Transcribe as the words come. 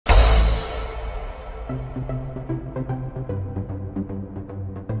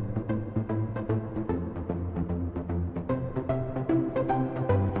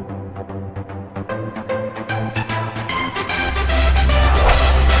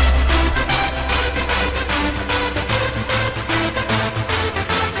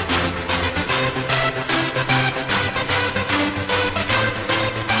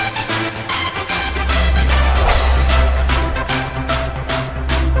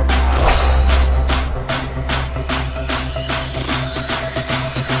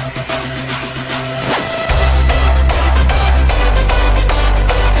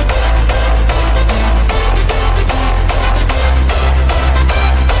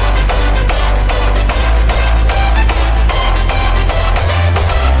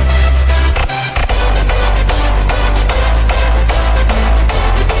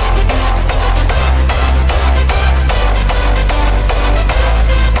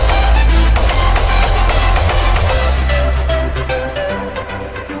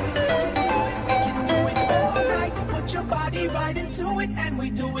Right into it, and we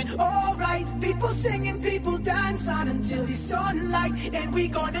do it all right. People singing, people dance on until the sunlight, and we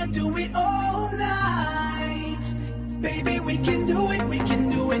gonna do it all night. Baby, we can do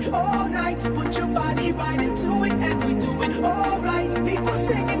it all night. Put your body right into it, and we do it all right. People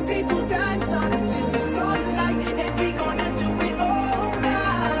singing, people dance on